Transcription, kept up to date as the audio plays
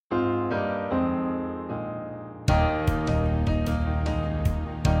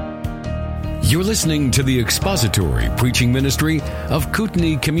You're listening to the expository preaching ministry of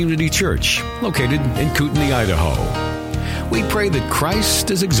Kootenai Community Church, located in Kootenai, Idaho. We pray that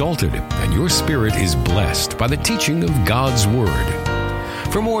Christ is exalted and your spirit is blessed by the teaching of God's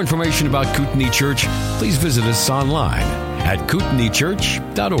Word. For more information about Kootenai Church, please visit us online at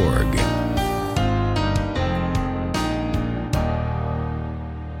kootenaichurch.org.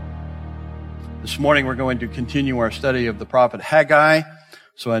 This morning we're going to continue our study of the prophet Haggai.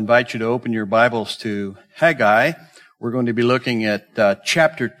 So I invite you to open your Bibles to Haggai. We're going to be looking at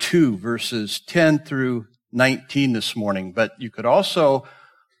chapter 2, verses 10 through 19 this morning. But you could also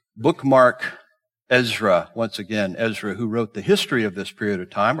bookmark Ezra, once again, Ezra, who wrote the history of this period of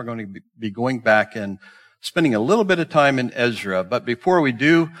time. We're going to be going back and spending a little bit of time in Ezra. But before we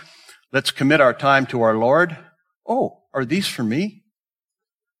do, let's commit our time to our Lord. Oh, are these for me?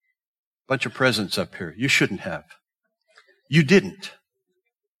 Bunch of presents up here. You shouldn't have. You didn't.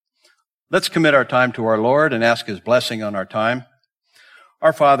 Let's commit our time to our Lord and ask His blessing on our time.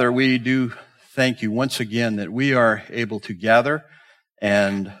 Our Father, we do thank you once again that we are able to gather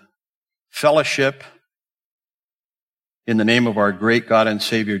and fellowship in the name of our great God and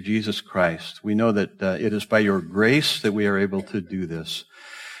Savior, Jesus Christ. We know that it is by your grace that we are able to do this.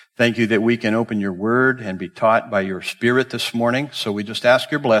 Thank you that we can open your word and be taught by your Spirit this morning. So we just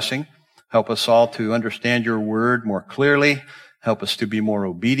ask your blessing. Help us all to understand your word more clearly. Help us to be more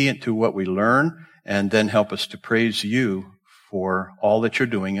obedient to what we learn, and then help us to praise you for all that you're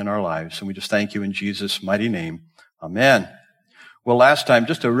doing in our lives. And we just thank you in Jesus' mighty name. Amen. Well, last time,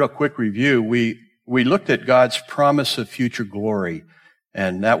 just a real quick review, we looked at God's promise of future glory,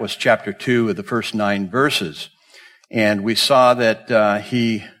 and that was chapter 2 of the first 9 verses. And we saw that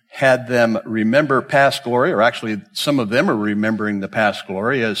he had them remember past glory, or actually some of them are remembering the past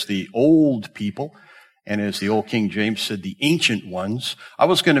glory as the old people. And as the old King James said, the ancient ones. I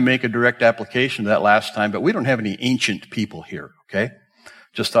was going to make a direct application of that last time, but we don't have any ancient people here, okay?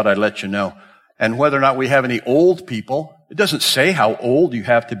 Just thought I'd let you know. And whether or not we have any old people, it doesn't say how old you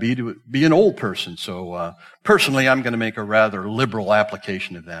have to be an old person. So personally, I'm going to make a rather liberal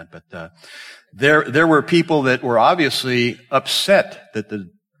application of that. But there were people that were obviously upset that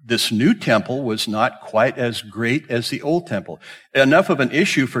this new temple was not quite as great as the old temple. Enough of an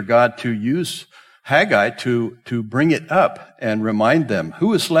issue for God to use Haggai to bring it up and remind them,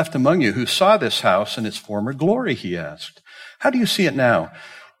 who is left among you who saw this house in its former glory, he asked. How do you see it now?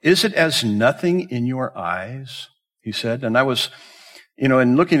 Is it as nothing in your eyes? He said. And I was,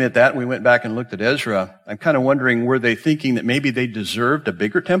 in looking at that, we went back and looked at Ezra. I'm kind of wondering, were they thinking that maybe they deserved a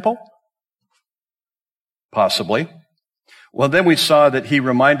bigger temple? Possibly. Well, then we saw that he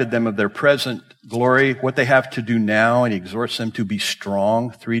reminded them of their present glory, what they have to do now, and he exhorts them to be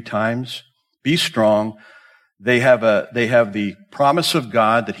strong 3 times. Be strong. They have the promise of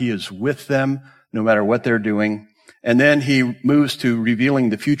God that He is with them no matter what they're doing. And then he moves to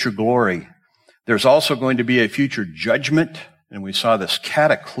revealing the future glory. There's also going to be a future judgment. And we saw this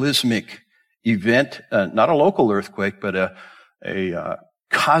cataclysmic event, not a local earthquake, but a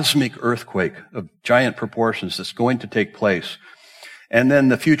cosmic earthquake of giant proportions that's going to take place. And then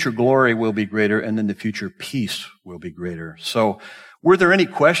the future glory will be greater, and then the future peace will be greater. So, were there any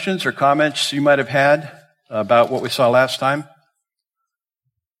questions or comments you might have had about what we saw last time?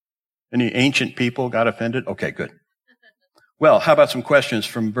 Any ancient people got offended? Okay, good. Well, how about some questions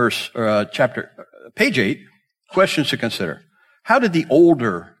from page 8? Questions to consider. How did the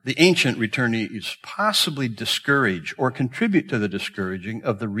ancient returnees possibly discourage or contribute to the discouraging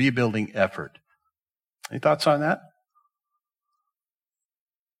of the rebuilding effort? Any thoughts on that?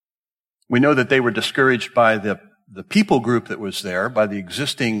 We know that they were discouraged by the people group that was there, by the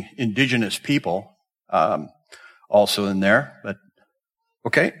existing indigenous people, also in there. But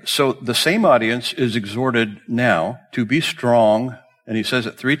okay, so the same audience is exhorted now to be strong, and he says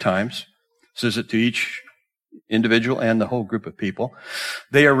it 3 times. Says it to each individual and the whole group of people.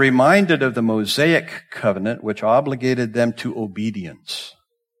 They are reminded of the Mosaic covenant, which obligated them to obedience,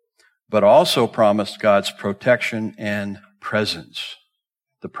 but also promised God's protection and presence.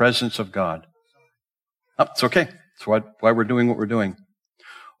 The presence of God. Oh, it's okay. That's why we're doing what we're doing.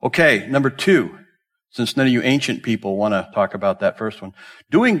 Okay, number 2, since none of you ancient people want to talk about that first one.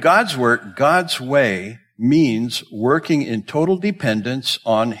 Doing God's work God's way means working in total dependence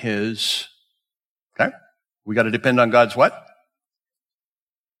on His, okay? We got to depend on God's what?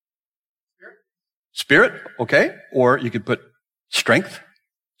 Spirit, okay? Or you could put strength,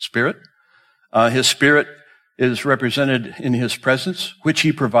 Spirit. His Spirit is represented in His presence, which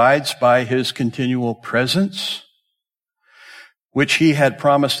He provides by His continual presence, which He had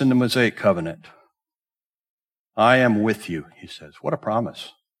promised in the Mosaic covenant. I am with you, He says. What a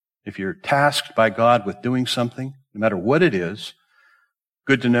promise. if you're tasked by God with doing something, no matter what it is,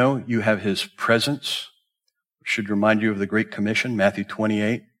 good to know you have His presence. It should remind you of the Great Commission, Matthew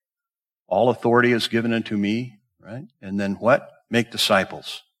 28. All authority is given unto me, right? And then what? Make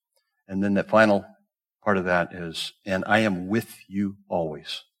disciples. And then the final part of that is, and I am with you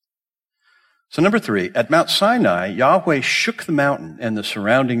always. So number 3, at Mount Sinai, Yahweh shook the mountain and the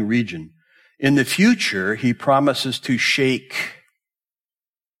surrounding region. In the future, He promises to shake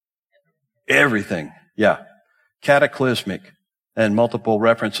everything. Yeah. Cataclysmic. And multiple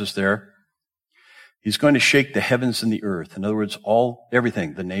references there. He's going to shake the heavens and the earth. In other words,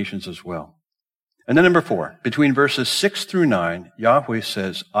 everything, the nations as well. And then number 4, between verses 6 through 9, Yahweh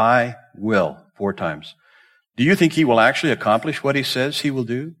says, I will, 4 times. Do you think He will actually accomplish what He says He will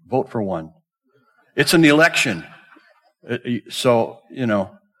do? Vote for one. It's an election. So,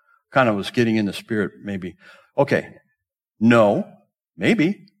 kind of was getting in the spirit, maybe. Okay. No.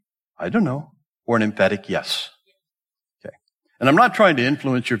 Maybe. I don't know. Or an emphatic yes. Okay. And I'm not trying to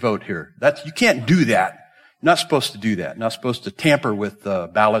influence your vote here. You can't do that. You're not supposed to do that. Not supposed to tamper with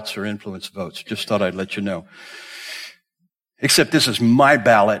ballots or influence votes. Just thought I'd let you know. Except this is my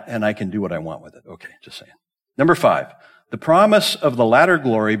ballot and I can do what I want with it. Okay, just saying. Number 5, the promise of the latter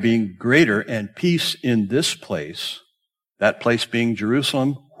glory being greater and peace in this place, that place being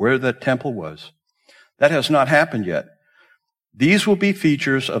Jerusalem, where the temple was, that has not happened yet. These will be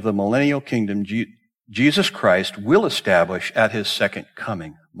features of the millennial kingdom Jesus Christ will establish at His second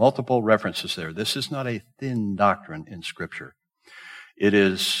coming. Multiple references there. This is not a thin doctrine in Scripture. It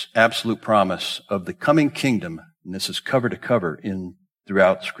is absolute promise of the coming kingdom, and this is cover to cover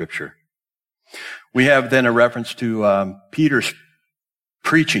throughout Scripture. We have then a reference to Peter's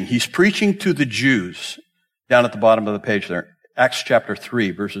preaching. He's preaching to the Jews down at the bottom of the page there. Acts chapter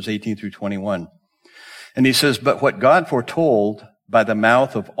 3, verses 18 through 21. And he says, but what God foretold by the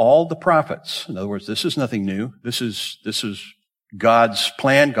mouth of all the prophets. In other words, this is nothing new. This is God's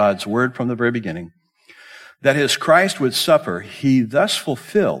plan, God's word from the very beginning. That His Christ would suffer, He thus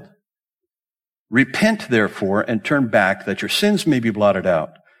fulfilled. Repent, therefore, and turn back, that your sins may be blotted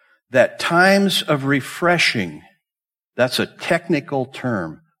out. That times of refreshing, that's a technical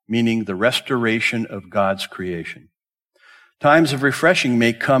term, meaning the restoration of God's creation. Times of refreshing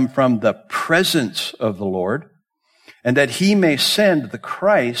may come from the presence of the Lord, and that He may send the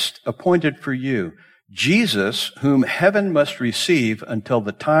Christ appointed for you, Jesus, whom heaven must receive until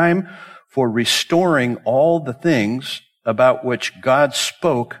the time for restoring all the things about which God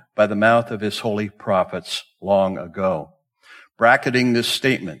spoke by the mouth of His holy prophets long ago. Bracketing this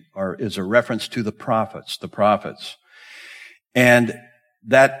statement is a reference to the prophets. And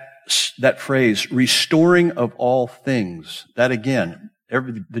that phrase, restoring of all things, that again,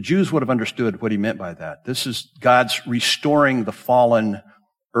 the Jews would have understood what He meant by that. This is God's restoring the fallen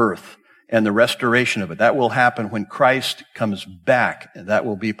earth and the restoration of it. That will happen when Christ comes back, and that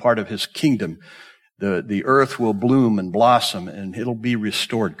will be part of His kingdom. The earth will bloom and blossom, and it'll be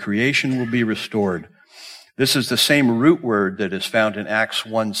restored. Creation will be restored. This is the same root word that is found in Acts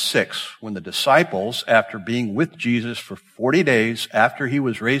 1:6, when the disciples, after being with Jesus for 40 days after He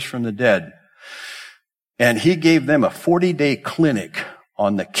was raised from the dead, and He gave them a 40-day clinic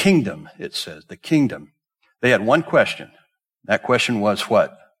on the kingdom, it says, the kingdom. They had one question. That question was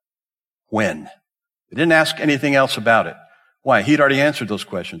what? When? They didn't ask anything else about it. Why? He'd already answered those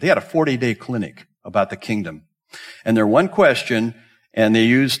questions. They had a 40-day clinic about the kingdom. And their one question, and they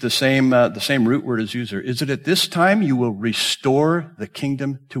used the same root word as user, is it at this time you will restore the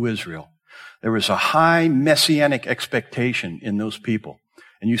kingdom to Israel? There was a high messianic expectation in those people.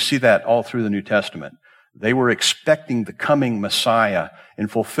 And you see that all through the New Testament. They were expecting the coming Messiah in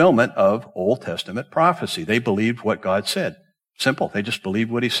fulfillment of Old Testament prophecy. They believed what God said. Simple. They just believed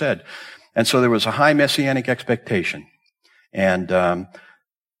what He said. And so there was a high messianic expectation. And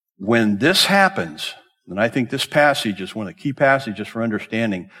when this happens, and I think this passage is one of the key passages for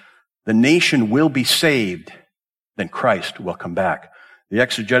understanding, the nation will be saved, then Christ will come back. The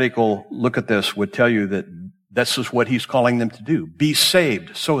exegetical look at this would tell you that this is what He's calling them to do. Be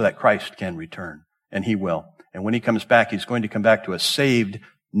saved so that Christ can return. And He will. And when He comes back, He's going to come back to a saved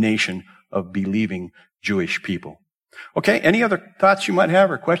nation of believing Jewish people. Okay, any other thoughts you might have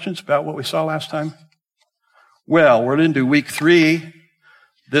or questions about what we saw last time? Well, we're into week 3.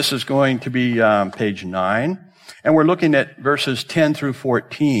 This is going to be page 9. And we're looking at verses 10 through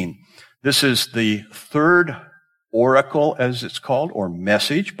 14. This is the third oracle, as it's called, or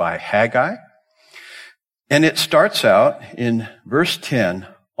message by Haggai. And it starts out in verse 10,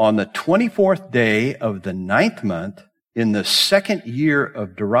 on the 24th day of the 9th month, in the 2nd year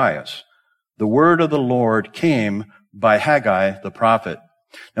of Darius, the word of the Lord came by Haggai the prophet.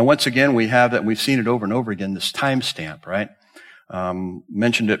 Now, once again, we have that, we've seen it over and over again, this timestamp, right?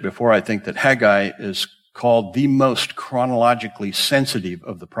 Mentioned it before, I think, that Haggai is called the most chronologically sensitive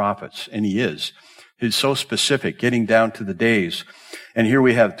of the prophets, and he is. He's so specific, getting down to the days. And here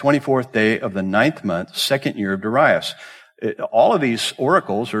we have 24th day of the 9th month, 2nd year of Darius. All of these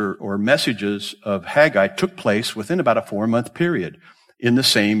oracles or messages of Haggai took place within about a 4-month period in the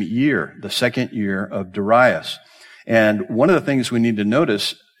same year, the 2nd year of Darius. And one of the things we need to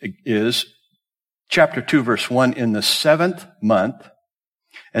notice is chapter 2, verse 1, in the 7th month,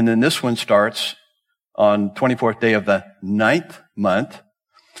 and then this one starts on 24th day of the 9th month.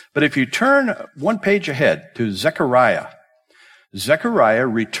 But if you turn one page ahead to Zechariah, Zechariah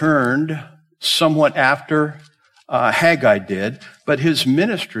returned somewhat after Haggai did, but his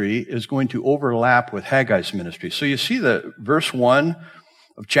ministry is going to overlap with Haggai's ministry. So you see the verse 1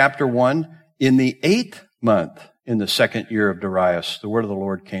 of chapter 1, in the 8th month, in the 2nd year of Darius, the word of the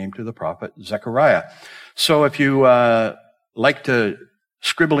Lord came to the prophet Zechariah. So if you like to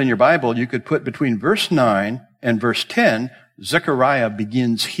scribble in your Bible, you could put between verse 9 and verse 10, Zechariah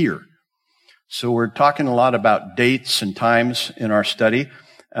begins here. So we're talking a lot about dates and times in our study.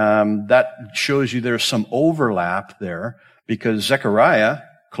 That shows you there's some overlap there because Zechariah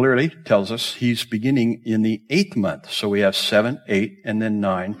clearly tells us he's beginning in the 8th month. So we have 7, 8, and then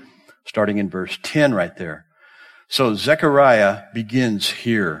 9, starting in verse 10 right there. So Zechariah begins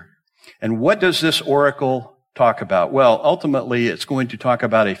here. And what does this oracle talk about? Well, ultimately, it's going to talk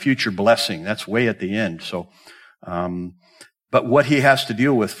about a future blessing. That's way at the end. So, but what he has to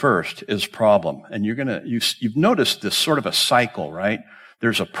deal with first is problem. And you've noticed this sort of a cycle, right?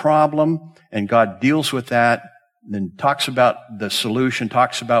 There's a problem, and God deals with that, then talks about the solution,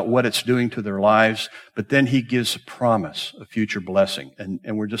 talks about what it's doing to their lives, but then he gives a promise, a future blessing.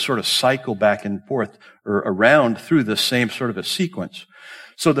 And we're just sort of cycle back and forth or around through the same sort of a sequence.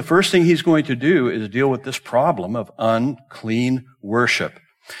 So the first thing he's going to do is deal with this problem of unclean worship.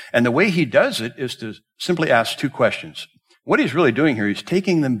 And the way he does it is to simply ask 2 questions. What he's really doing here, he's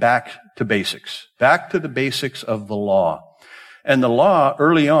taking them back to basics, back to the basics of the law. And the law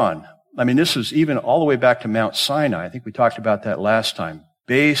early on, I mean, this is even all the way back to Mount Sinai. I think we talked about that last time.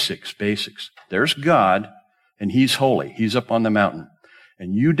 Basics. There's God, and he's holy. He's up on the mountain.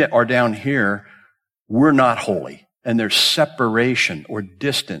 And you are down here. We're not holy. And there's separation or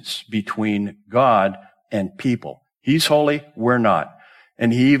distance between God and people. He's holy. We're not.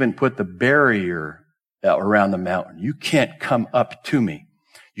 And he even put the barrier around the mountain. You can't come up to me.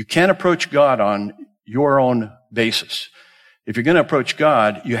 You can't approach God on your own basis. If you're going to approach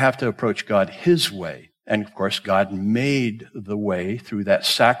God, you have to approach God his way. And of course, God made the way through that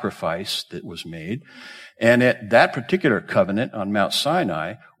sacrifice that was made. And that particular covenant on Mount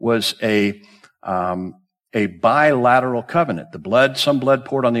Sinai was a bilateral covenant. Some blood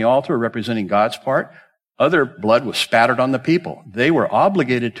poured on the altar representing God's part. Other blood was spattered on the people. They were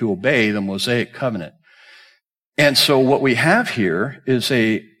obligated to obey the Mosaic covenant. And so what we have here is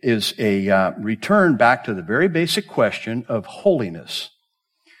a return back to the very basic question of holiness.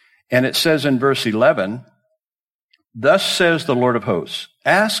 And it says in verse 11, "Thus says the Lord of hosts,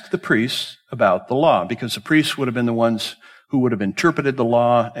 ask the priests about the law," because the priests would have been the ones who would have interpreted the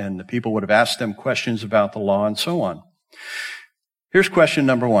law, and the people would have asked them questions about the law and so on. Here's question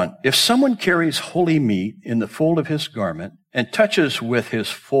number 1. If someone carries holy meat in the fold of his garment and touches with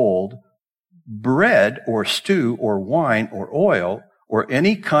his fold bread or stew or wine or oil or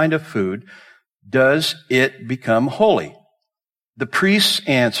any kind of food, does it become holy? The priests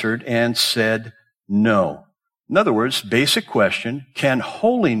answered and said, no. In other words, basic question, can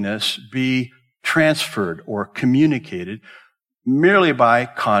holiness be transferred or communicated merely by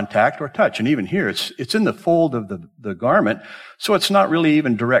contact or touch? And even here, it's in the fold of the garment, so it's not really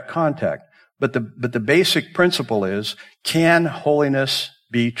even direct contact. But the basic principle is, can holiness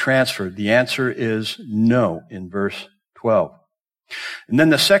be transferred? The answer is no in verse 12. And then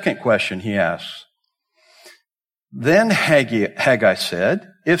the second question he asks, then Haggai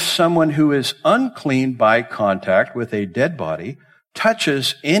said, if someone who is unclean by contact with a dead body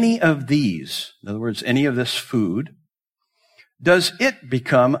touches any of these, in other words, any of this food, does it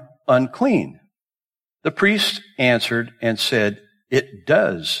become unclean? The priest answered and said, it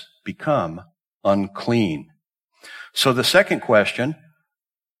does become unclean. So the second question,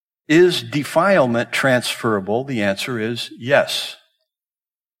 is defilement transferable? The answer is yes.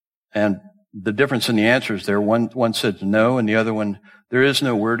 And the difference in the answers there, one said no, and the other one, there is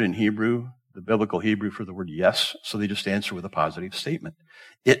no word in Hebrew, the biblical Hebrew, for the word yes, so they just answer with a positive statement.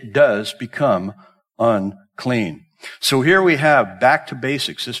 It does become unclean. So here we have back to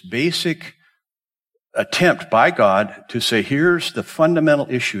basics, this basic attempt by God to say, here's the fundamental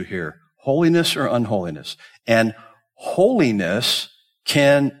issue here, holiness or unholiness. And holiness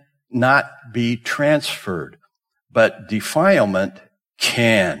cannot be transferred, but defilement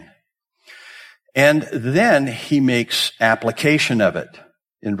can. And then he makes application of it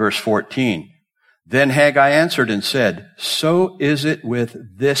in verse 14. Then Haggai answered and said, so is it with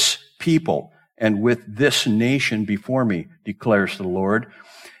this people and with this nation before me, declares the Lord.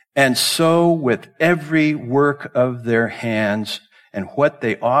 And so with every work of their hands, and what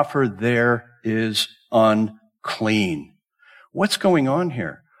they offer there is unclean. What's going on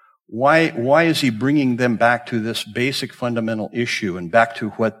here? Why is he bringing them back to this basic fundamental issue and back to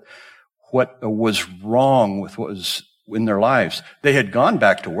what was wrong with what was in their lives? They had gone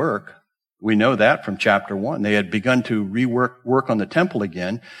back to work. We know that from chapter 1. They had begun to work on the temple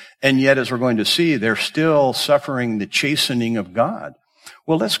again. And yet, as we're going to see, they're still suffering the chastening of God.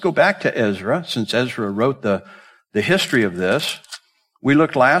 Well, let's go back to Ezra, since Ezra wrote the history of this. We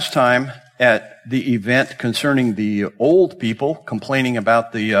looked last time at the event concerning the old people complaining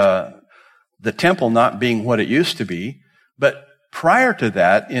about the temple not being what it used to be. But prior to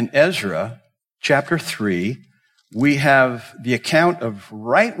that, in Ezra chapter 3, we have the account of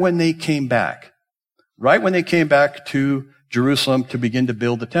right when they came back to Jerusalem to begin to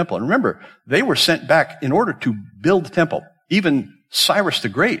build the temple. And remember, they were sent back in order to build the temple. Even Cyrus the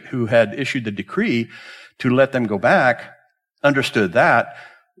Great, who had issued the decree to let them go back, understood that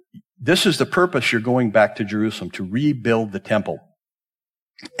this is the purpose you're going back to Jerusalem, to rebuild the temple.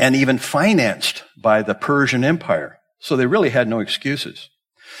 And even financed by the Persian Empire. So they really had no excuses.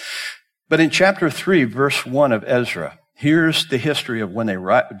 But in chapter 3, verse 1 of Ezra, here's the history of when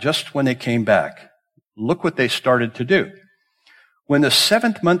they came back. Look what they started to do. When the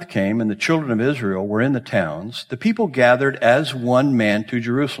 7th month came and the children of Israel were in the towns, the people gathered as one man to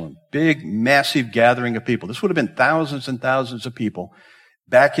Jerusalem. Big, massive gathering of people. This would have been thousands and thousands of people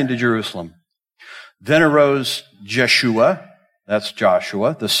back into Jerusalem. Then arose Jeshua, that's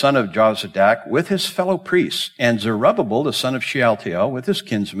Joshua, the son of Jozadak, with his fellow priests, and Zerubbabel, the son of Shealtiel, with his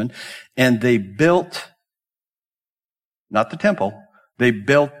kinsmen, and they built, not the temple, they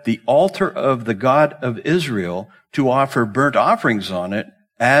built the altar of the God of Israel to offer burnt offerings on it,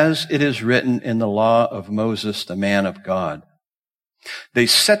 as it is written in the law of Moses, the man of God. They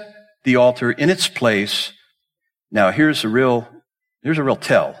set the altar in its place. Now here's a real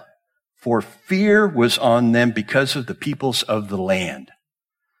tell. For fear was on them because of the peoples of the land.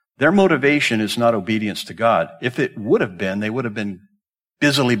 Their motivation is not obedience to God. If it would have been, they would have been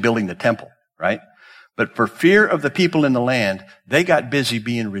busily building the temple, right? But for fear of the people in the land, they got busy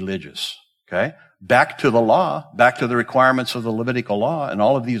being religious, okay? Back to the law, back to the requirements of the Levitical law and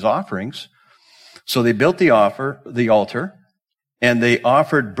all of these offerings. So they built the altar, and they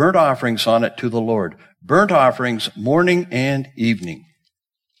offered burnt offerings on it to the Lord. Burnt offerings morning and evening.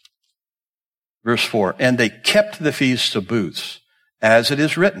 Verse 4, and they kept the feasts of booths, as it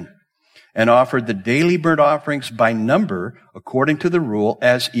is written, and offered the daily burnt offerings by number according to the rule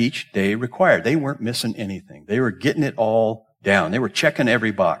as each day required. They weren't missing anything. They were getting it all down. They were checking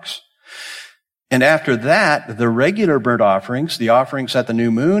every box. And after that, the regular burnt offerings, the offerings at the new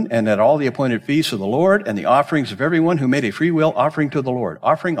moon and at all the appointed feasts of the Lord, and the offerings of everyone who made a free will offering to the Lord.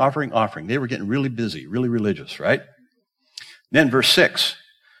 Offering. They were getting really busy, really religious, right? Then verse 6.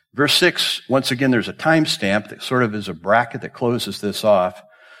 Verse 6, once again, there's a timestamp that sort of is a bracket that closes this off.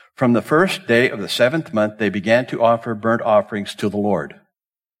 From the first day of the 7th month, they began to offer burnt offerings to the Lord.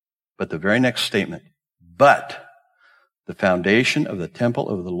 But the very next statement, but the foundation of the temple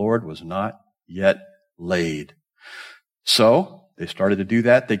of the Lord was not yet laid. So they started to do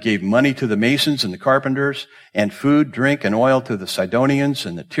that. They gave money to the masons and the carpenters, and food, drink, and oil to the Sidonians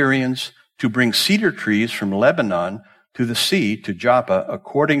and the Tyrians, to bring cedar trees from Lebanon to the sea, to Joppa,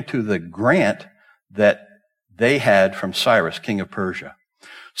 according to the grant that they had from Cyrus, king of Persia.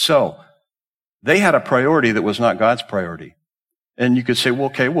 So they had a priority that was not God's priority. And you could say, well,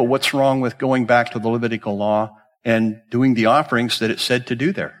 okay, what's wrong with going back to the Levitical law and doing the offerings that it said to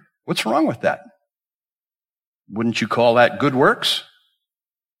do there? What's wrong with that? Wouldn't you call that good works?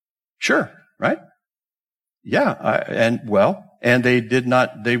 Sure, right? Yeah, and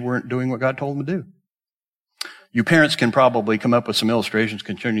they weren't doing what God told them to do. You parents can probably come up with some illustrations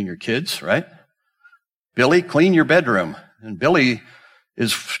concerning your kids, right? Billy, clean your bedroom. And Billy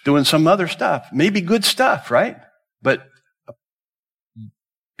is doing some other stuff. Maybe good stuff, right? But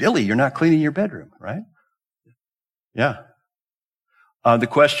Billy, you're not cleaning your bedroom, right? Yeah. The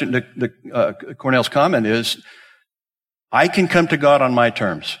question, Cornell's comment is, I can come to God on my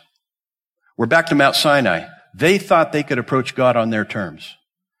terms. We're back to Mount Sinai. They thought they could approach God on their terms.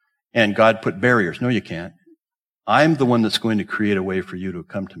 and God put barriers. No, you can't. I'm the one that's going to create a way for you to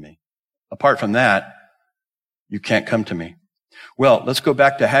come to me. Apart from that, you can't come to me. Well, let's go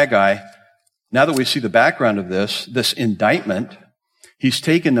back to Haggai. Now that we see the background of this indictment, he's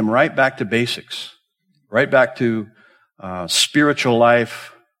taken them right back to basics, right back to spiritual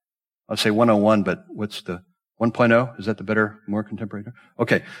life. I'll say 101, but what's the 1.0? Is that the better, more contemporary term?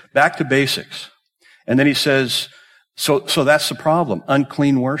 Okay, back to basics. And then he says, so that's the problem,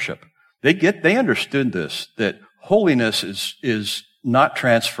 unclean worship. They understood this, that holiness is not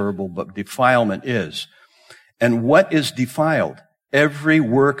transferable, but defilement is. And what is defiled? Every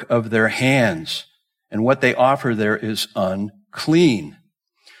work of their hands. And what they offer there is unclean.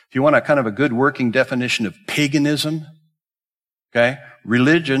 If you want a kind of a good working definition of paganism, okay,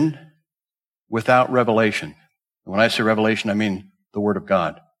 religion without revelation. And when I say revelation, I mean the Word of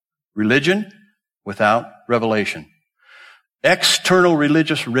God. Religion without revelation. External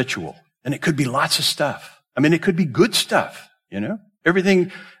religious ritual. And it could be lots of stuff. I mean, it could be good stuff,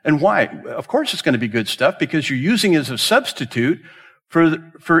 everything. And why? Of course it's going to be good stuff because you're using it as a substitute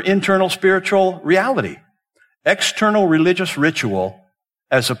for internal spiritual reality. External religious ritual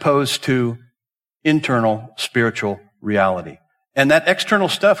as opposed to internal spiritual reality. And that external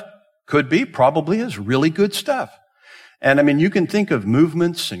stuff probably is really good stuff. And I mean, you can think of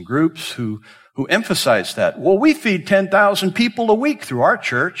movements and groups who emphasize that. Well, we feed 10,000 people a week through our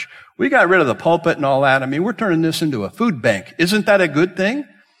church. We got rid of the pulpit and all that. I mean, we're turning this into a food bank. Isn't that a good thing?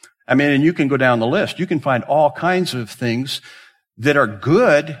 I mean, and you can go down the list. You can find all kinds of things that are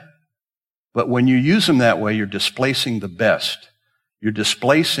good, but when you use them that way, you're displacing the best. You're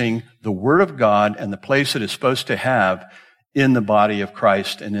displacing the Word of God and the place it is supposed to have in the body of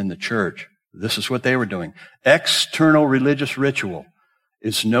Christ and in the church. This is what they were doing. External religious ritual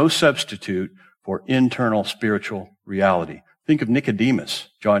is no substitute for internal spiritual reality. Think of Nicodemus,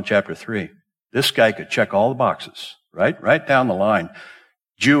 John chapter 3. This guy could check all the boxes, right down the line.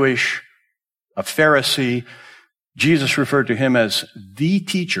 Jewish, a Pharisee. Jesus referred to him as the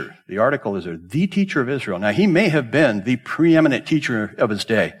teacher. The article is there, the teacher of Israel. Now, he may have been the preeminent teacher of his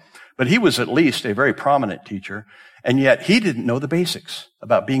day, but he was at least a very prominent teacher, and yet he didn't know the basics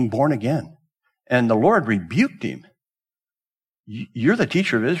about being born again. And the Lord rebuked him. You're the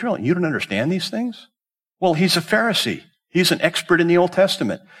teacher of Israel, and you don't understand these things? Well, he's a Pharisee. He's an expert in the Old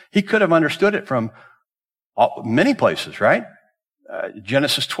Testament. He could have understood it from many places, right?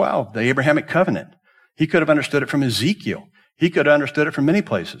 Genesis 12, the Abrahamic covenant. He could have understood it from Ezekiel. He could have understood it from many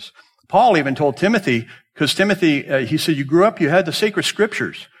places. Paul even told Timothy, because Timothy, he said, you grew up, you had the sacred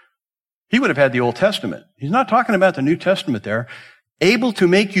scriptures. He would have had the Old Testament. He's not talking about the New Testament there. Able to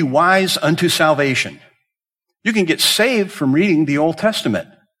make you wise unto salvation. You can get saved from reading the Old Testament.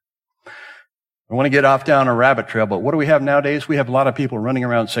 I want to get off down a rabbit trail, but what do we have nowadays? We have a lot of people running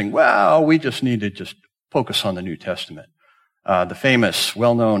around saying, well, we just need to just focus on the New Testament. The famous,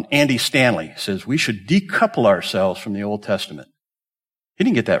 well-known Andy Stanley says we should decouple ourselves from the Old Testament. He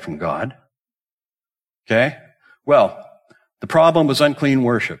didn't get that from God. Okay? Well, the problem was unclean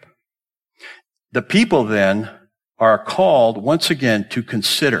worship. The people then are called once again to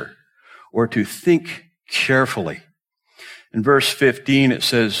consider or to think carefully. In verse 15 it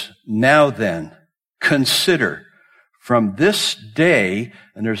says, now then, consider from this day,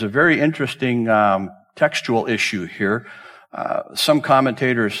 and there's a very interesting textual issue here. Some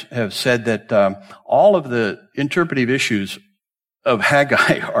commentators have said that all of the interpretive issues of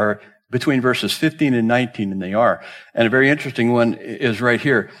Haggai are between verses 15 and 19, and they are. And a very interesting one is right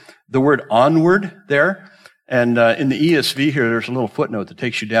here. The word onward there, and in the ESV here, there's a little footnote that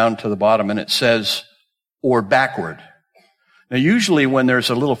takes you down to the bottom, and it says, or backward. Now, usually when there's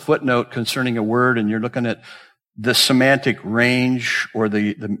a little footnote concerning a word and you're looking at the semantic range or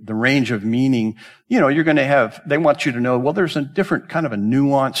the range of meaning, you're going to have, they want you to know, well, there's a different kind of a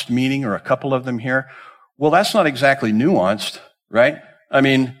nuanced meaning or a couple of them here. Well, that's not exactly nuanced, right? I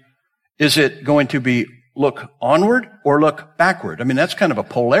mean, is it going to be look onward or look backward? I mean, that's kind of a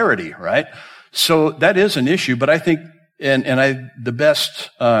polarity, right? So that is an issue, but I think, the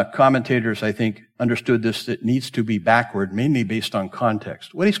best commentators, I think, understood this, that needs to be backward, mainly based on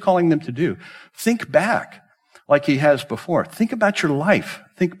context. What he's calling them to do, think back like he has before. Think about your life.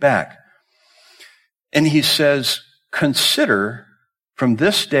 Think back. And he says, consider from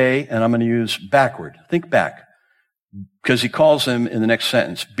this day, and I'm going to use backward. Think back. Because he calls them in the next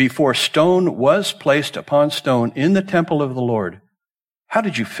sentence, before stone was placed upon stone in the temple of the Lord, how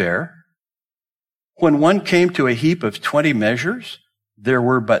did you fare? When one came to a heap of 20 measures, there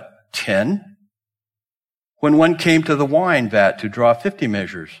were but 10. When one came to the wine vat to draw 50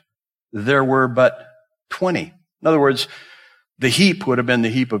 measures, there were but 20. In other words, The heap would have been the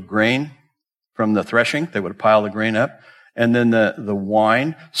heap of grain from the threshing. They would have piled the grain up. And then the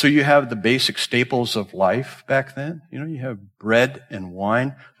wine. So you have the basic staples of life back then. You have bread and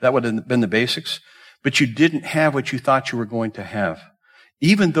wine. That would have been the basics. But you didn't have what you thought you were going to have.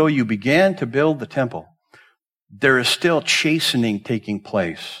 Even though you began to build the temple, there is still chastening taking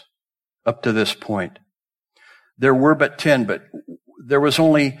place up to this point. There were but 10, but there was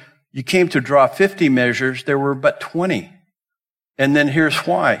only, you came to draw 50 measures, there were but 20. And then here's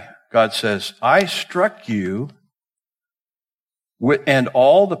why. God says, I struck you and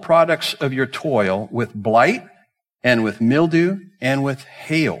all the products of your toil with blight and with mildew and with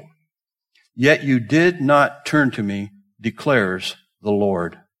hail. Yet you did not turn to me, declares the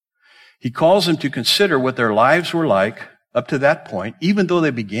Lord. He calls them to consider what their lives were like up to that point. Even though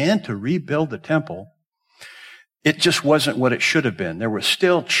they began to rebuild the temple, it just wasn't what it should have been. There was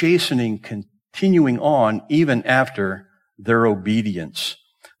still chastening continuing on even after their obedience.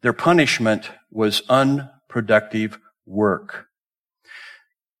 Their punishment was unproductive work.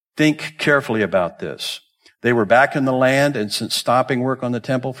 Think carefully about this. They were back in the land, and since stopping work on the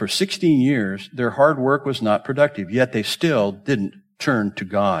temple for 16 years, their hard work was not productive, yet they still didn't turn to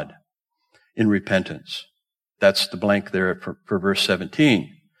God in repentance. That's the blank there for verse 17.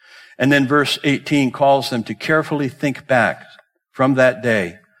 And then verse 18 calls them to carefully think back from that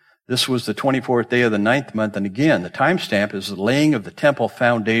day. This was the 24th day of the 9th month, and again, the timestamp is the laying of the temple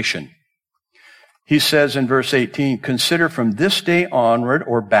foundation. He says in verse 18, consider from this day onward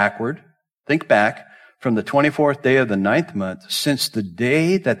or backward, think back, from the 24th day of the 9th month, since the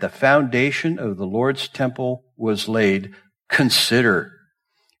day that the foundation of the Lord's temple was laid, consider,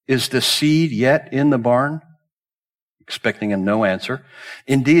 is the seed yet in the barn? Expecting a no answer.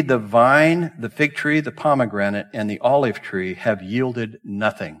 Indeed, the vine, the fig tree, the pomegranate, and the olive tree have yielded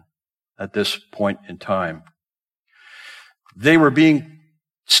nothing at this point in time. They were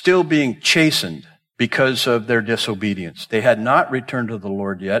still being chastened because of their disobedience. They had not returned to the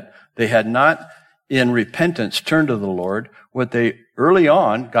Lord yet. They had not, in repentance, turned to the Lord. What they early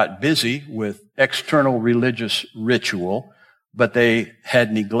on got busy with external religious ritual, but they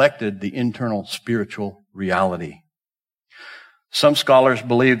had neglected the internal spiritual reality. Some scholars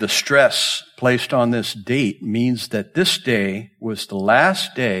believe the stress placed on this date means that this day was the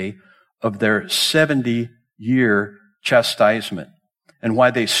last day of their 70-year chastisement, and why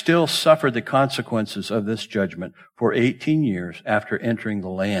they still suffered the consequences of this judgment for 18 years after entering the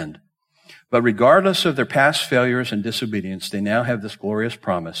land. But regardless of their past failures and disobedience, they now have this glorious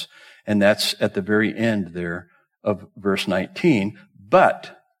promise, and that's at the very end there of verse 19.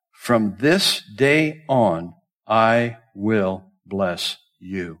 But from this day on, I will bless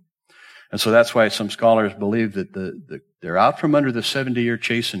you. And so that's why some scholars believe that they're out from under the 70-year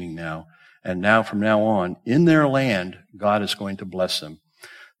chastening now, and now from now on, in their land, God is going to bless them.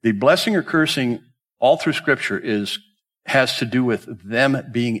 The blessing or cursing all through Scripture has to do with them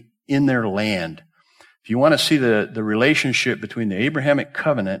being in their land. If you want to see the relationship between the Abrahamic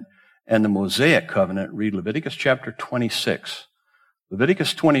covenant and the Mosaic covenant, read Leviticus chapter 26.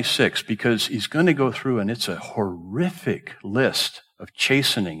 Leviticus 26, because he's going to go through, and it's a horrific list of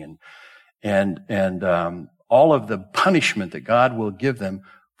chastening and all of the punishment that God will give them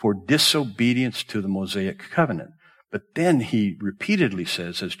for disobedience to the Mosaic covenant. But then he repeatedly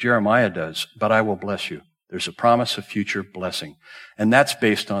says, as Jeremiah does, but I will bless you. There's a promise of future blessing. And that's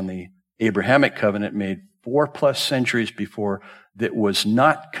based on the Abrahamic covenant made 4+ centuries before, that was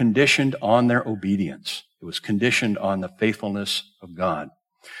not conditioned on their obedience. It was conditioned on the faithfulness of God.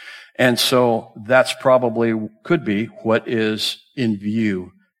 And so that's probably could be what is in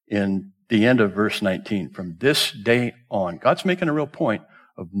view in the end of verse 19. From this day on, God's making a real point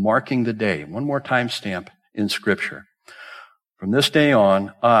of marking the day. One more time stamp in Scripture. From this day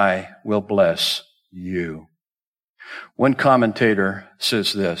on, I will bless you. One commentator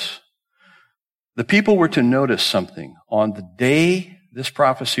says this: the people were to notice something on the day this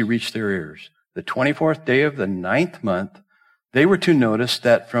prophecy reached their ears, the 24th day of the 9th month. They were to notice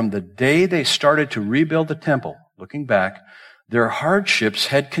that from the day they started to rebuild the temple, looking back, their hardships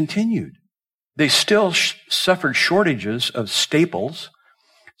had continued. They still suffered shortages of staples,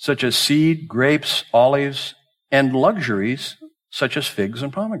 such as seed, grapes, olives, and luxuries, such as figs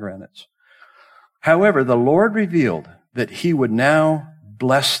and pomegranates. However, the Lord revealed that he would now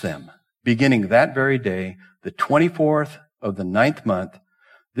bless them, beginning that very day, the 24th of the 9th month.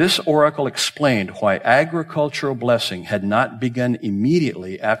 This oracle explained why agricultural blessing had not begun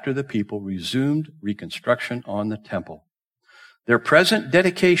immediately after the people resumed reconstruction on the temple. Their present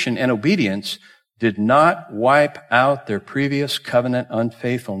dedication and obedience did not wipe out their previous covenant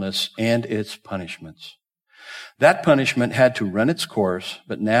unfaithfulness and its punishments. That punishment had to run its course,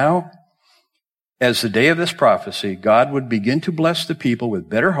 but now, as the day of this prophecy, God would begin to bless the people with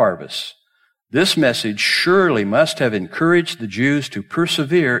better harvests. This message surely must have encouraged the Jews to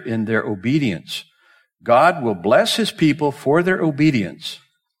persevere in their obedience. God will bless his people for their obedience,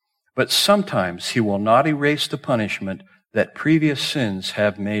 but sometimes he will not erase the punishment that previous sins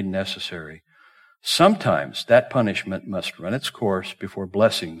have made necessary. Sometimes that punishment must run its course before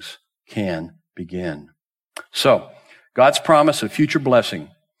blessings can begin. So, God's promise of future blessing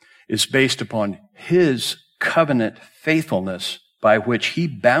is based upon his covenant faithfulness by which he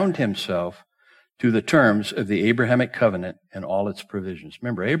bound himself to the terms of the Abrahamic covenant and all its provisions.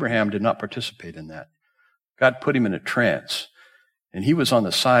 Remember, Abraham did not participate in that. God put him in a trance, and he was on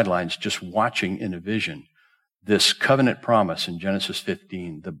the sidelines just watching in a vision this covenant promise in Genesis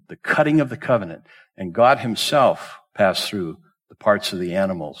 15, the cutting of the covenant, and God himself passed through the parts of the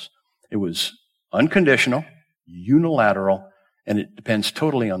animals. It was unconditional, unilateral, and it depends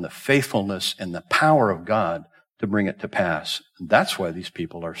totally on the faithfulness and the power of God to bring it to pass. And that's why these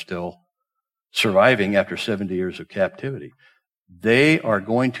people are still surviving after 70 years of captivity. They are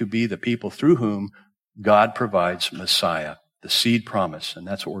going to be the people through whom God provides Messiah, the seed promise, and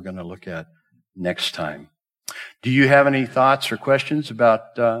that's what we're going to look at next time. Do you have any thoughts or questions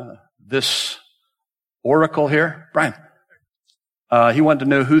about this oracle here? Brian? He wanted to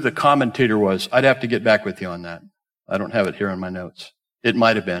know who the commentator was. I'd have to get back with you on that. I don't have it here in my notes. It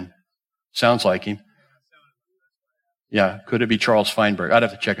might have been. Sounds like him. Yeah, could it be Charles Feinberg? I'd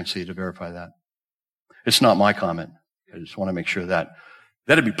have to check and see to verify that. It's not my comment. I just want to make sure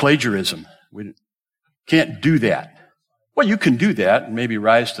that'd be plagiarism. We can't do that. Well, you can do that and maybe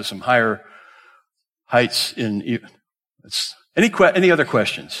rise to some higher heights in. Any other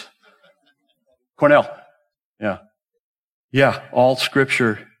questions? Cornell. Yeah. All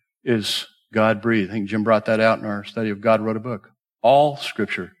Scripture is God-breathed. I think Jim brought that out in our study of God Wrote a Book. All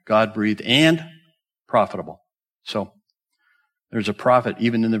Scripture, God-breathed and profitable. So there's a profit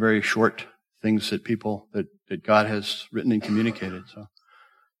even in the very short things that that God has written and communicated. So,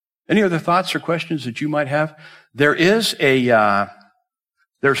 any other thoughts or questions that you might have? There is if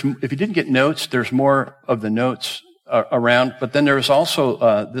you didn't get notes, there's more of the notes around, but then there's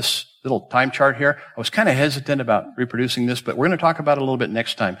also this little time chart here. I was kind of hesitant about reproducing this, but we're going to talk about it a little bit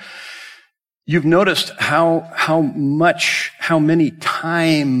next time. You've noticed how much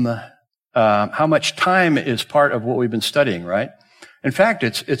time is part of what we've been studying, right? In fact,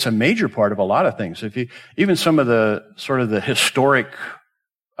 it's a major part of a lot of things. Even some of the sort of the historic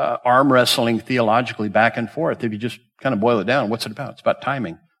arm wrestling theologically back and forth, if you just kind of boil it down, what's it about? It's about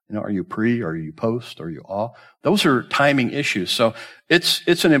timing. Are you pre, are you post, are you all? Those are timing issues. So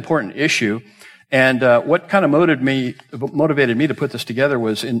it's an important issue. And what kind of motivated me to put this together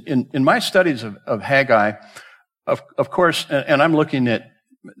was in my studies of Haggai, of course, and I'm looking at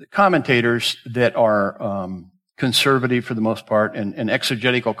commentators that are conservative for the most part, and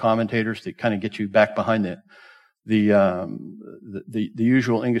exegetical commentators that kind of get you back behind the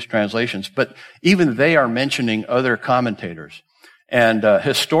usual English translations. But even they are mentioning other commentators. And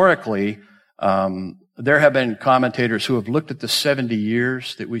historically, there have been commentators who have looked at the 70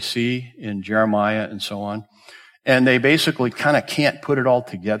 years that we see in Jeremiah and so on, and they basically kind of can't put it all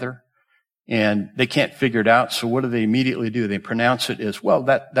together, and they can't figure it out. So what do they immediately do? They pronounce it as, well,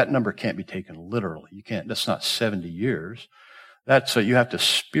 that number can't be taken literally. You can't. That's not 70 years. You have to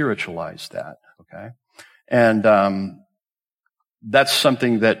spiritualize that. Okay, and that's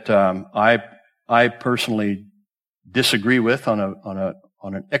something that I personally disagree with on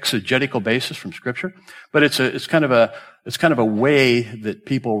an exegetical basis from Scripture, but it's kind of a way that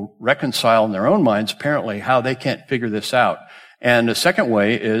people reconcile in their own minds apparently how they can't figure this out. And the second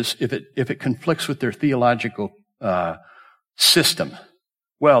way is if it conflicts with their theological system,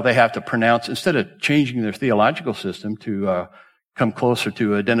 well, they have to pronounce, instead of changing their theological system to come closer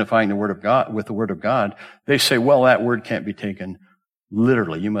to identifying the Word of God with the Word of God, they say, well, that word can't be taken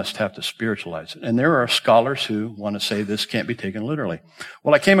literally. You must have to spiritualize it. And there are scholars who want to say this can't be taken literally.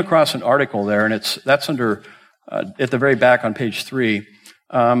 Well, I came across an article there, and that's under at the very back on page 3,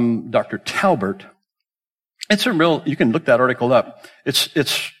 Dr. Talbert. You can look that article up. It's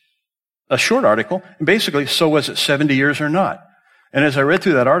a short article, and basically, so was it 70 years or not? And as I read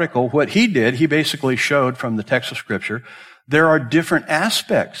through that article, what he did, he basically showed from the text of Scripture, there are different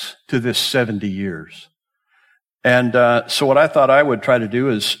aspects to this 70 years. And so what I thought I would try to do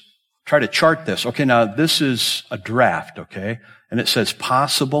is try to chart this. Okay, now this is a draft, okay? And it says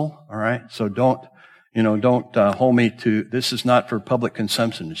possible, all right? So don't hold me to, this is not for public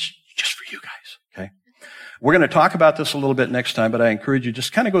consumption. It's just for you guys, okay? We're going to talk about this a little bit next time, but I encourage you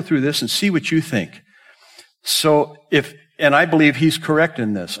just kind of go through this and see what you think. So and I believe he's correct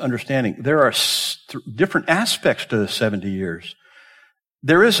in this understanding, there are different aspects to the 70 years.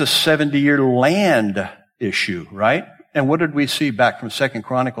 There is a 70-year land issue, right? And what did we see back from 2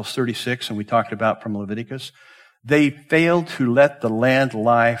 Chronicles 36 and we talked about from Leviticus? They failed to let the land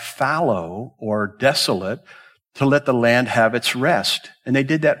lie fallow or desolate, to let the land have its rest. And they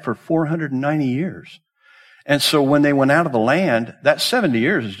did that for 490 years. And so when they went out of the land, that 70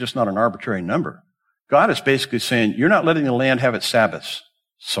 years is just not an arbitrary number. God is basically saying, you're not letting the land have its Sabbaths,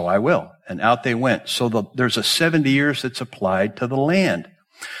 so I will. And out they went. So there's a 70 years that's applied to the land.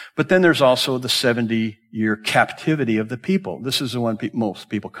 But then there's also the 70-year captivity of the people. This is the one most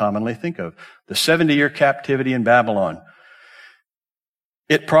people commonly think of. The 70-year captivity in Babylon.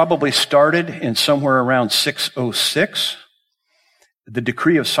 It probably started in somewhere around 606. The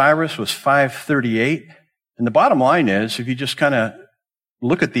decree of Cyrus was 538. And the bottom line is, if you just kind of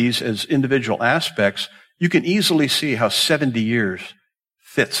look at these as individual aspects, you can easily see how 70 years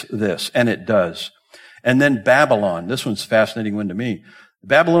fits this, and it does. And then Babylon. This one's a fascinating one to me.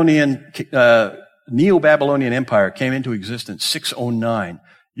 The Neo-Babylonian Empire came into existence 609.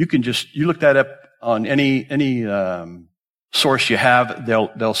 You look that up on any source you have,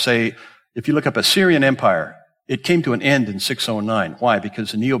 they'll say, if you look up Assyrian Empire, it came to an end in 609. Why?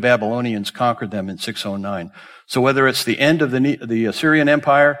 Because the Neo-Babylonians conquered them in 609. So whether it's the end of the Assyrian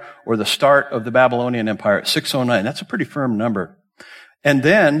Empire or the start of the Babylonian Empire at 609, that's a pretty firm number. And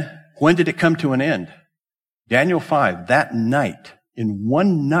then, when did it come to an end? Daniel 5, that night, in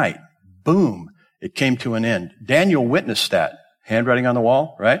one night, boom, it came to an end. Daniel witnessed that. Handwriting on the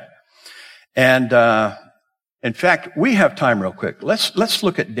wall, right? And, in fact, we have time real quick. Let's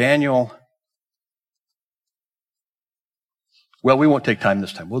look at Daniel. Well, we won't take time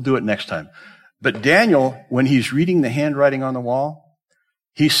this time. We'll do it next time. But Daniel, when he's reading the handwriting on the wall,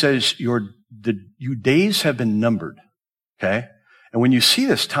 he says, your days have been numbered. Okay? And when you see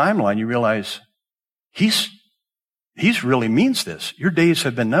this timeline, you realize he's really means this. Your days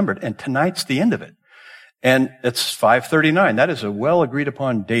have been numbered, and tonight's the end of it. And it's 539. That is a well agreed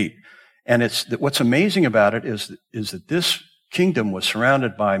upon date. And what's amazing about it is that this kingdom was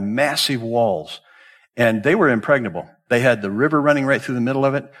surrounded by massive walls, and they were impregnable. They had the river running right through the middle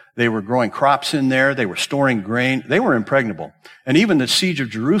of it. They were growing crops in there. They were storing grain. They were impregnable. And even the siege of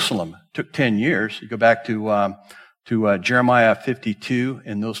Jerusalem took 10 years. You go back to Jeremiah 52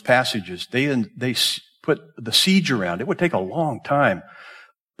 in those passages. They put the siege around. It would take a long time.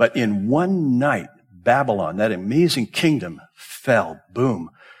 But in one night, Babylon, that amazing kingdom, fell. Boom.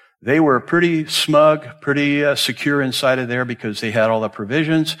 They were pretty smug, pretty secure inside of there because they had all the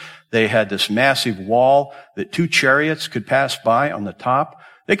provisions. They had this massive wall that 2 chariots could pass by on the top.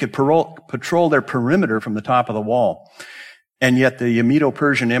 They could patrol their perimeter from the top of the wall. And yet the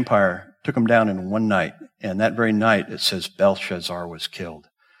Medo-Persian Empire took them down in one night. And that very night, it says Belshazzar was killed.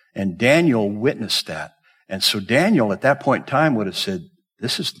 And Daniel witnessed that. And so Daniel at that point in time would have said,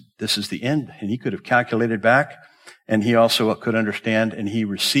 this is the end. And he could have calculated back. And he also could understand, and he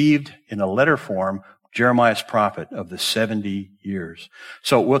received in a letter form Jeremiah's prophet of the 70 years.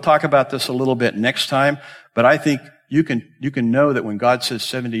 So we'll talk about this a little bit next time, but I think you can know that when God says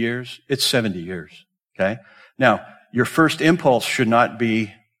 70 years, it's 70 years. Okay? Now, your first impulse should not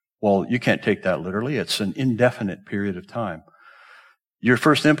be, well, you can't take that literally. It's an indefinite period of time. Your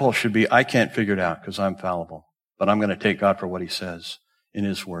first impulse should be, I can't figure it out because I'm fallible, but I'm going to take God for what he says in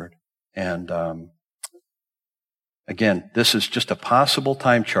his word. And, again, this is just a possible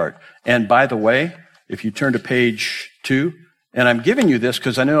time chart. And by the way, if you turn to page 2, and I'm giving you this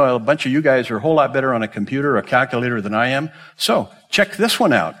because I know a bunch of you guys are a whole lot better on a computer or a calculator than I am. So check this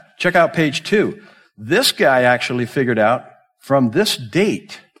one out. Check out page 2. This guy actually figured out from this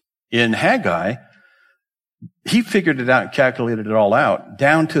date in Haggai, he figured it out and calculated it all out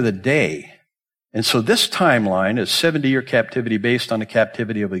down to the day. And so this timeline is 70-year captivity based on the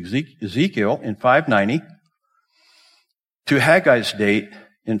captivity of Ezekiel in 590. To Haggai's date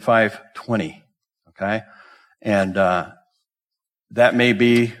in 520, okay? And that may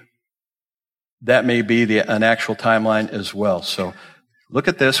be an actual timeline as well. So look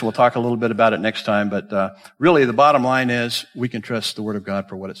at this. We'll talk a little bit about it next time. But really, the bottom line is we can trust the Word of God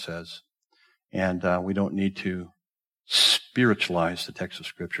for what it says. And we don't need to spiritualize the text of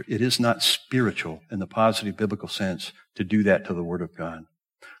Scripture. It is not spiritual in the positive biblical sense to do that to the Word of God.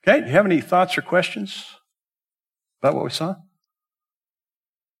 Okay, do you have any thoughts or questions about what we saw?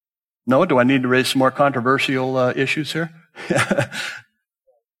 No? Do I need to raise some more controversial issues here?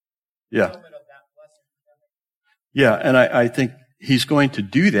 Yeah. Yeah, and I think he's going to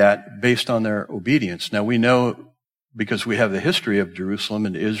do that based on their obedience. Now, we know, because we have the history of Jerusalem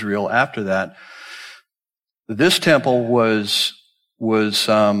and Israel after that, This temple was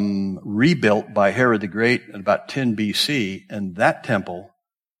rebuilt by Herod the Great in about 10 BC, and that temple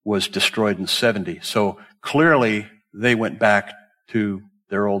was destroyed in 70. So clearly they went back to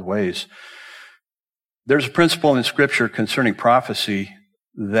their old ways. There's a principle in Scripture concerning prophecy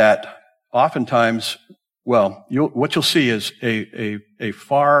that oftentimes, what you'll see is a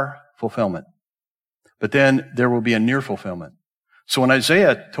far fulfillment, but then there will be a near fulfillment. So when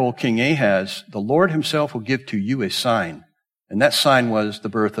Isaiah told King Ahaz, the Lord himself will give to you a sign, and that sign was the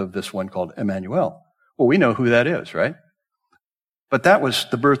birth of this one called Emmanuel. Well, we know who that is, right? But that was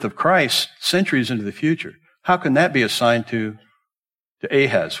the birth of Christ centuries into the future. How can that be a sign to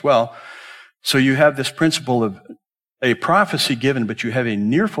Ahaz? Well, so you have this principle of a prophecy given, but you have a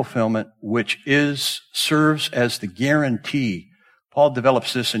near fulfillment, which serves as the guarantee. Paul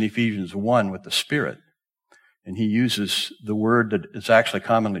develops this in Ephesians 1 with the Spirit. And he uses the word that is actually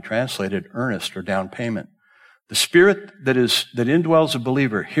commonly translated earnest or down payment. The Spirit that indwells a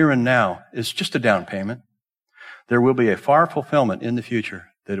believer here and now is just a down payment. There will be a far fulfillment in the future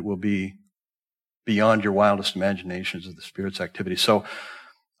that it will be beyond your wildest imaginations of the Spirit's activity. So,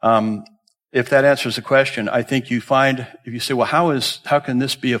 if that answers the question, I think you find, if you say, well, how can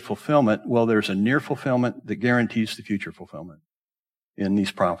this be a fulfillment? Well, there's a near fulfillment that guarantees the future fulfillment in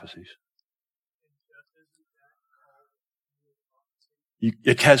these prophecies.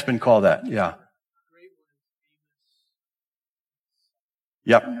 It has been called that, yeah.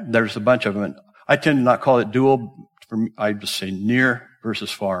 Yep, there's a bunch of them. I tend to not call it dual. I just say near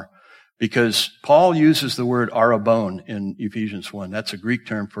versus far. Because Paul uses the word arabon in Ephesians 1. That's a Greek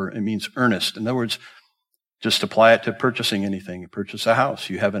term it means earnest. In other words, just apply it to purchasing anything. You purchase a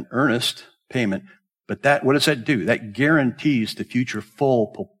house. You have an earnest payment. But what does that do? That guarantees the future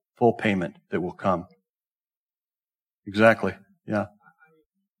full payment that will come. Exactly. Yeah.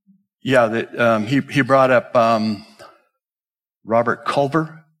 Yeah, he brought up, Robert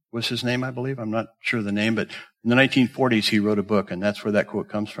Culver was his name, I believe. I'm not sure of the name, but in the 1940s, he wrote a book, and that's where that quote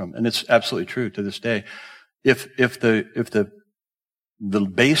comes from. And it's absolutely true to this day. If the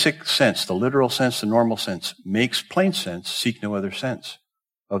basic sense, the literal sense, the normal sense makes plain sense, seek no other sense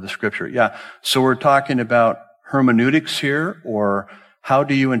of the Scripture. Yeah. So we're talking about hermeneutics here, or how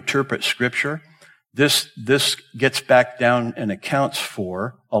do you interpret Scripture? This gets back down and accounts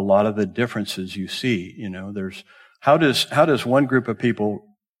for a lot of the differences you see. You know, how does one group of people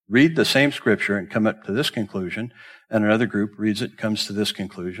read the same Scripture and come up to this conclusion, and another group reads it and comes to this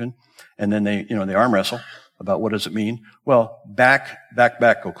conclusion, and then they arm wrestle about what does it mean? Well, back,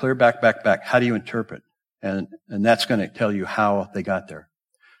 go clear back. How do you interpret? And that's going to tell you how they got there.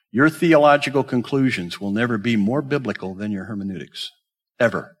 Your theological conclusions will never be more biblical than your hermeneutics.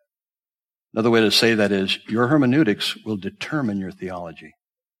 Ever. Another way to say that is, your hermeneutics will determine your theology.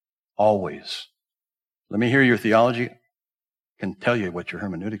 Always. Let me hear your theology. Can tell you what your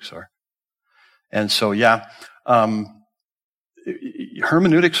hermeneutics are. And so,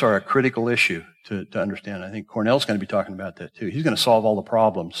 hermeneutics are a critical issue to understand. I think Cornell's going to be talking about that too. He's going to solve all the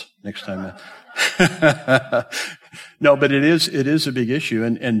problems next time. No, but it is a big issue.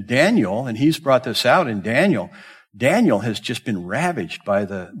 And Daniel, and he's brought this out in Daniel has just been ravaged by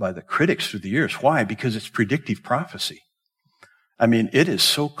the critics through the years. Why? Because it's predictive prophecy. I mean, it is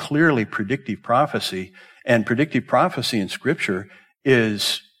so clearly predictive prophecy. And predictive prophecy in Scripture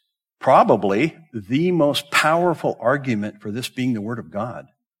is probably the most powerful argument for this being the Word of God.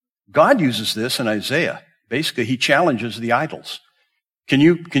 God uses this in Isaiah. Basically, he challenges the idols. Can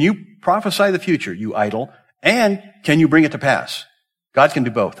you prophesy the future, you idol? And can you bring it to pass? God can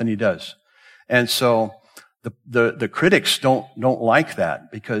do both, and he does. And so the critics don't like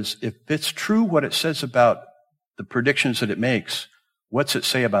that, because if it's true what it says about the predictions that it makes, what's it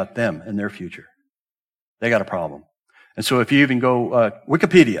say about them and their future? They got a problem. And so if you even go,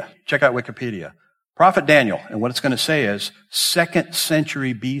 Wikipedia, check out Wikipedia. Prophet Daniel, and what it's going to say is 2nd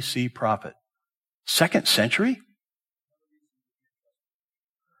century BC prophet. 2nd century?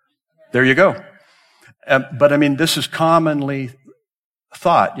 There you go. But I mean, this is commonly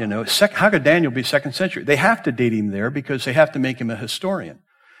thought, how could Daniel be 2nd century? They have to date him there because they have to make him a historian.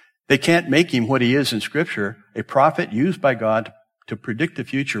 They can't make him what he is in Scripture, a prophet used by God to predict the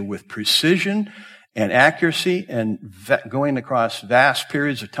future with precision and accuracy and going across vast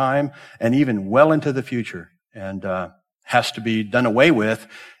periods of time and even well into the future, and has to be done away with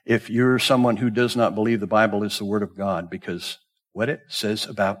if you're someone who does not believe the Bible is the Word of God, because what it says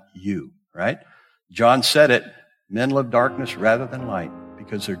about you, right? John said it, men love darkness rather than light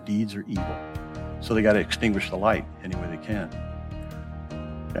because their deeds are evil. So they got to extinguish the light any way they can.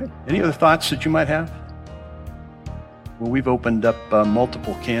 Okay. Any other thoughts that you might have? Well, we've opened up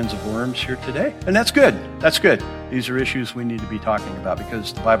multiple cans of worms here today, and that's good. That's good. These are issues we need to be talking about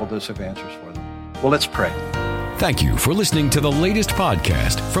because the Bible does have answers for them. Well, let's pray. Thank you for listening to the latest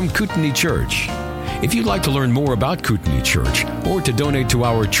podcast from Kootenai Church. If you'd like to learn more about Kootenai Church or to donate to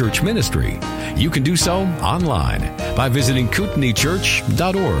our church ministry, you can do so online by visiting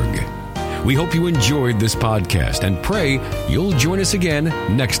kootenaichurch.org. We hope you enjoyed this podcast and pray you'll join us again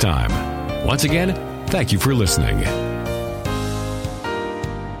next time. Once again, thank you for listening.